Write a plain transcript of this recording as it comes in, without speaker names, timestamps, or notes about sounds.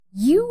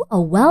You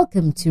are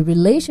welcome to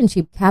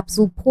Relationship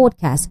Capsule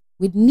Podcast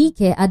with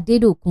Nike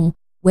Adedokun,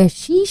 where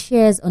she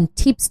shares on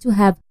tips to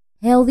have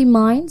healthy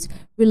minds,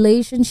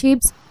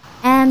 relationships,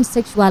 and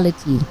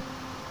sexuality.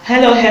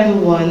 Hello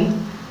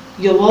everyone,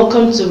 you're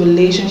welcome to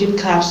Relationship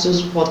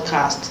Capsules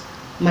Podcast.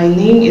 My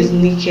name is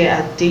Nike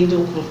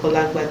Adedokun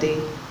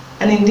Folagbade,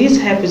 and in this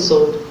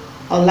episode,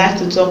 I'd like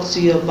to talk to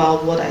you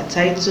about what I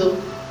title,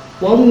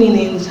 What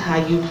Meanings Are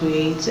You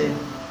Creating?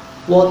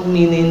 What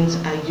meanings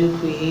are you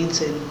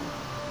creating?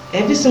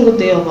 Every single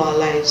day of our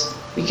lives,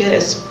 we get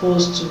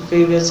exposed to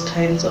various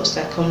kinds of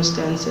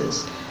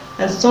circumstances,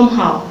 and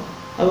somehow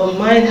our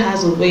mind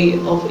has a way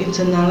of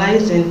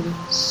internalizing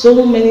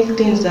so many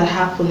things that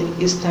happen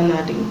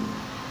externally.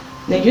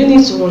 Now you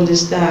need to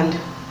understand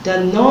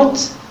that not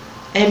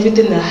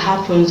everything that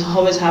happens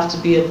always have to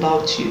be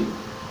about you.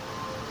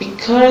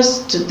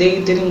 Because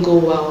today didn't go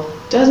well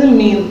doesn't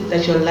mean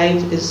that your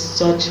life is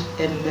such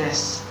a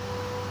mess.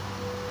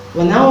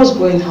 When I was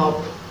growing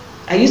up,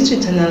 I used to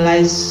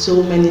internalize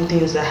so many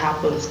things that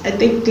happened. I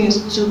take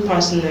things too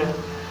personal.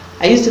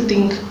 I used to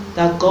think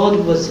that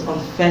God was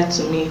unfair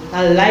to me,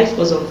 that life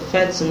was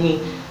unfair to me,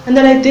 and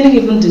that I didn't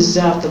even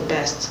deserve the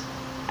best.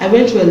 I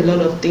went through a lot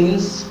of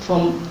things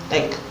from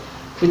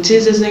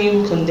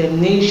criticism,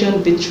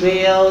 condemnation,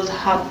 betrayals,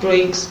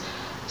 heartbreaks,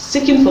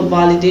 seeking for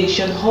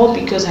validation, all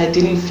because I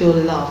didn't feel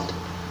loved.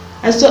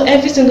 And so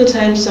every single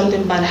time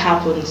something bad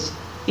happens,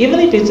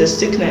 even if it's a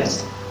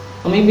sickness,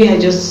 or maybe I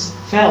just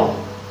fell,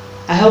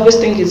 I always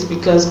think it's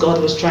because God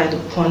was trying to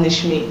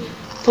punish me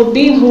for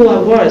being who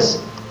I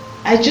was.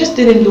 I just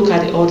didn't look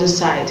at the other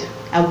side.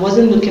 I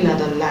wasn't looking at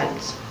the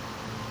light.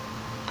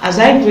 As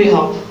I grew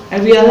up, I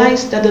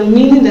realized that the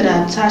meaning that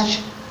I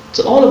attach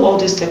to all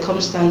these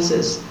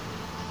circumstances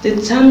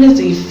determines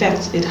the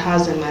effect it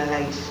has in my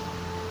life.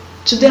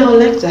 Today I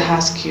would like to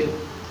ask you,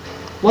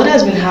 what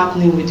has been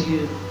happening with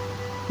you?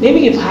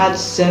 Maybe you've had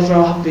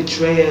several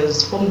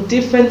betrayals from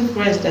different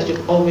friends that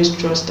you've always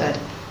trusted.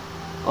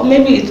 Or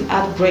maybe it's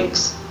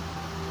heartbreaks.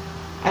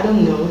 I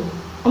don't know.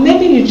 Or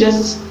maybe you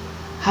just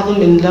haven't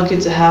been lucky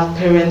to have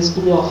parents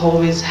who are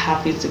always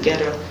happy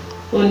together.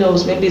 Who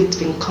knows, maybe it's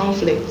been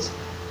conflict.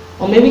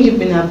 Or maybe you've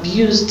been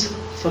abused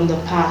from the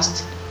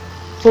past.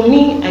 For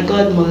me, I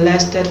got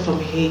molested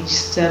from age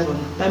 7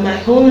 by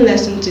my own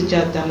lesson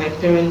teacher that my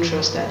parents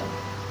trusted.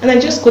 And I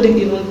just couldn't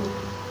even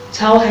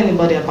tell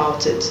anybody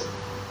about it.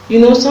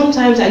 You know,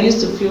 sometimes I used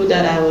to feel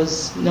that I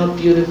was not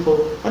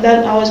beautiful, or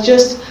that I was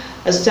just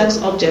a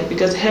sex object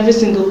because every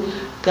single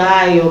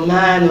guy or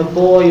man or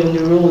boy on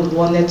the road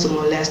wanted to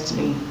molest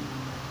me.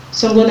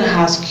 So I'm going to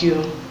ask you,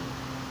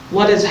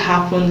 what has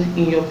happened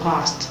in your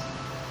past?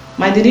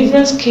 My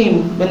deliverance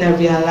came when I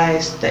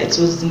realized that it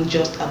wasn't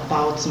just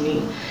about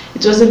me.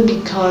 It wasn't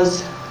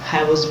because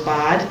I was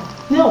bad.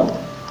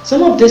 No,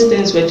 some of these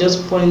things were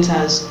just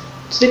pointers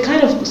to the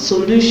kind of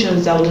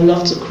solutions I would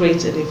love to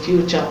create in the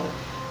future.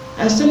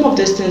 And some of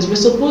these things were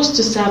supposed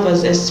to serve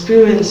as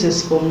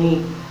experiences for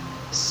me.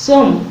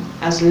 Some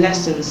as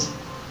lessons,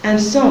 and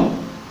some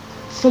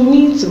for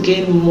me to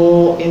gain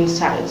more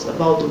insights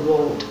about the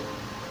world.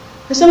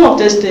 And some of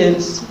these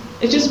things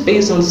are just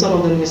based on some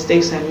of the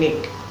mistakes I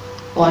made.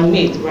 Now you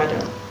need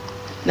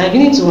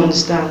to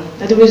understand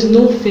that there is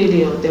no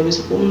failure, there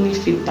is only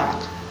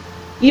feedback.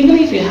 Even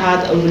if you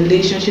had a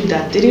relationship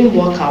that didn't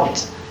work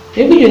out,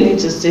 maybe you need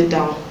to sit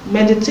down,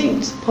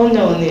 meditate,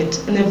 ponder on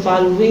it, and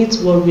evaluate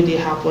what really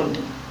happened.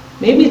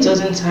 Maybe it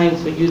wasn't time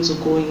for you to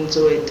go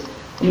into it.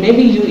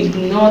 Maybe you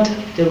ignored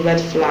the red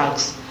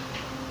flags,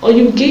 or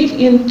you gave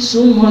in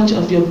too much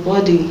of your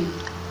body,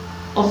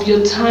 of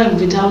your time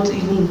without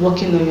even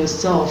working on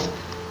yourself.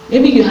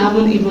 Maybe you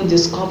haven't even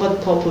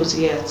discovered purpose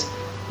yet.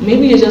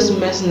 Maybe you're just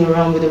messing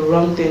around with the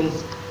wrong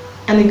things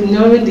and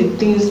ignoring the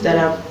things that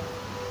are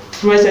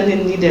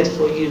presently needed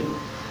for you.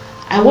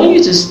 I want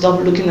you to stop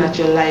looking at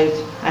your life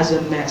as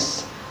a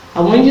mess. I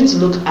want you to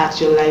look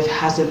at your life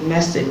as a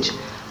message,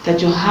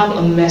 that you have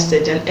a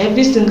message, and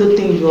every single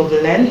thing you have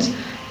learned,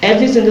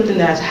 every single thing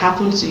that has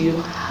happened to you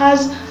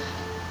has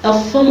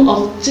a form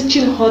of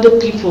teaching other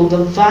people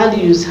the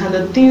values and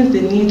the things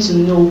they need to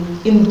know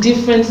in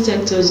different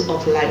sectors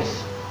of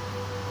life.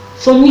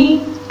 For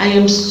me, I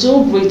am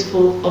so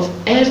grateful of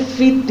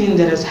everything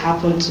that has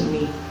happened to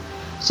me.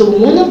 So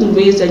one of the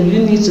ways that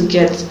you need to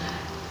get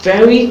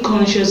very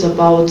conscious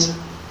about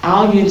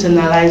how you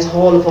internalize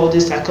all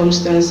these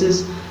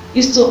circumstances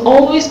is to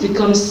always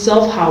become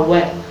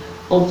self-aware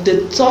of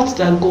the thoughts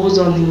that goes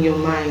on in your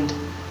mind.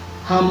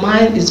 Our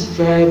mind is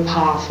very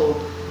powerful,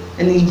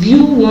 and if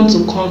you want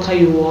to conquer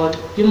your world,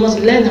 you must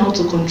learn how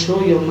to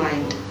control your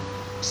mind.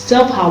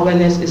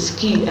 Self-awareness is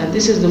key, and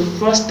this is the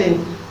first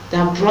thing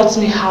that brought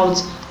me out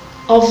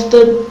of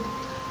the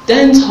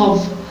dent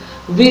of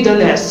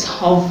wilderness,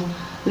 of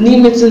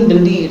limiting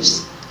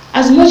beliefs.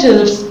 As much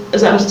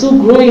as I'm still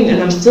growing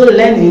and I'm still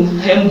learning,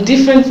 I am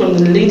different from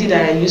the lady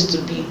that I used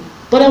to be.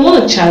 But I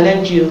want to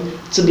challenge you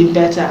to be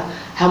better.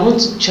 I want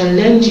to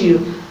challenge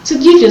you to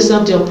give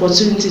yourself the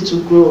opportunity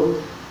to grow.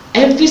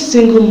 Every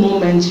single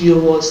moment you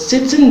were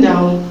sitting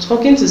down,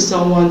 talking to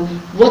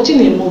someone, watching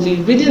a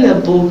movie, reading a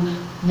book,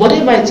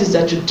 Whatever it is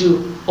that you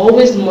do,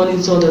 always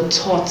monitor the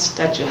thoughts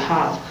that you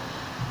have.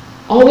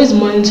 Always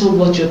monitor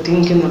what you're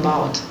thinking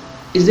about.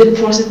 Is it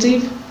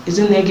positive? Is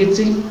it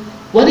negative?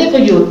 Whatever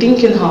you're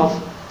thinking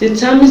of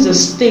determines the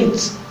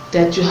state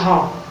that you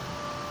have.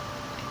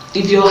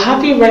 If you're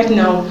happy right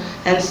now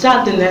and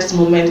sad the next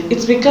moment,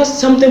 it's because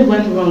something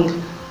went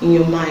wrong in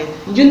your mind.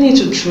 You need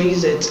to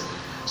trace it.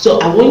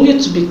 So I want you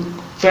to be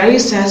very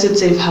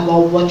sensitive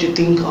about what you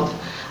think of.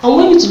 I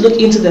want you to look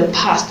into the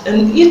past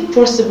and, if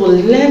possible,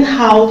 learn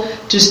how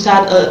to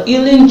start a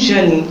healing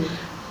journey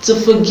to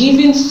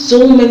forgiving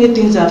so many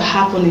things that have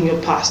happened in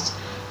your past.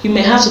 You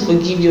may have to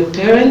forgive your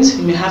parents,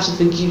 you may have to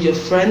forgive your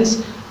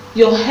friends,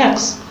 your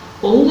ex,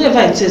 or whoever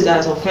it is that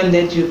has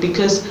offended you,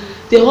 because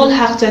they all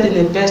acted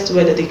in the best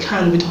way that they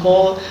can with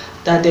all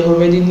that they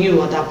already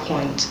knew at that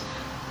point.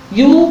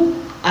 You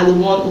are the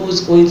one who is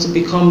going to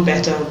become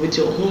better with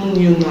your own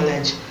new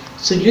knowledge.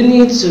 So you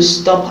need to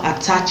stop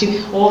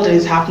attaching all that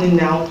is happening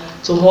now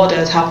to all that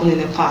has happened in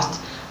the past.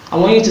 I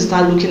want you to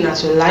start looking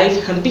at your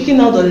life and picking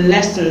out the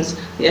lessons,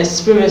 the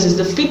experiences,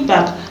 the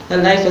feedback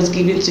that life has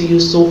given to you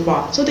so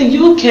far, so that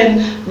you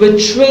can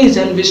retrace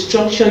and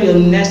restructure your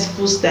next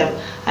full step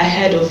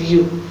ahead of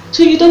you.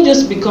 So you don't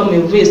just become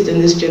a waste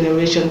in this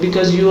generation,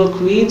 because you are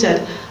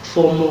created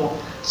for more.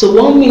 So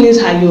what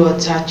means how you are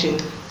attaching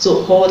to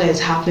all that is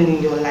happening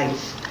in your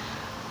life.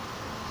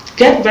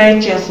 Get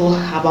very careful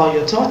about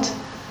your thoughts.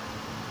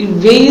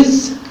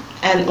 Erase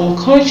and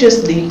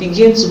unconsciously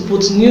begin to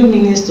put new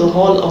meanings to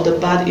all of the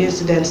bad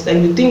incidents that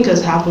you think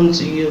has happened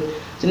to you.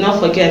 Do not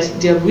forget,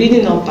 they're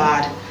really not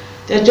bad.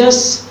 They're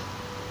just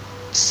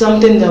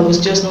something that was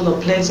just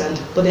not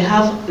pleasant, but they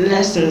have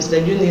lessons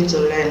that you need to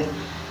learn.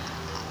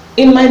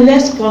 In my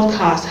next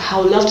podcast, I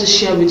would love to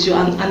share with you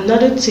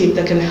another tip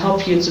that can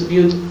help you to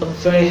build a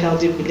very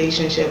healthy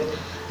relationship.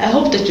 I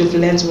hope that you've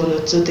learned one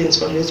or two things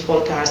from this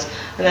podcast,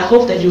 and I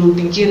hope that you will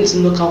begin to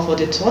look out for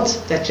the thoughts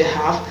that you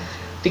have,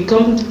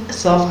 become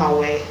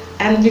self-aware,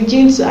 and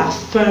begin to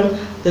affirm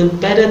the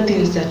better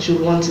things that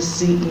you want to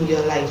see in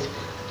your life.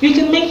 You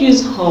can make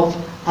use of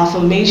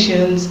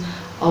affirmations,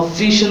 of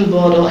vision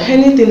board, or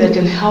anything that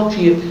can help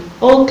you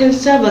or can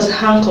serve as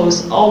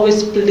anchors,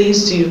 always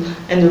place you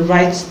in the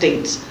right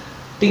state.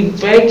 Be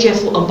very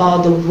careful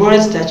about the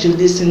words that you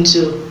listen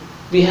to.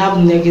 We have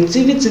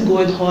negativity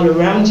going all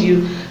around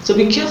you, so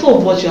be careful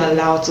of what you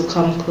allow to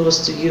come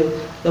close to you.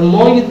 The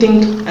more you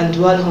think and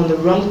dwell on the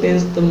wrong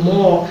things, the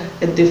more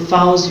it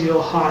defiles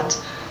your heart.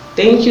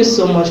 Thank you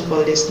so much for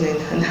listening,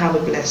 and have a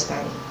blessed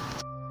time.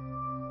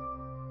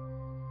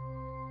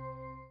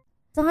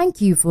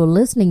 Thank you for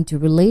listening to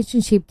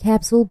Relationship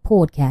Capsule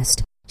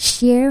Podcast.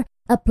 Share,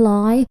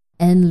 apply,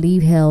 and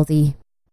live healthy.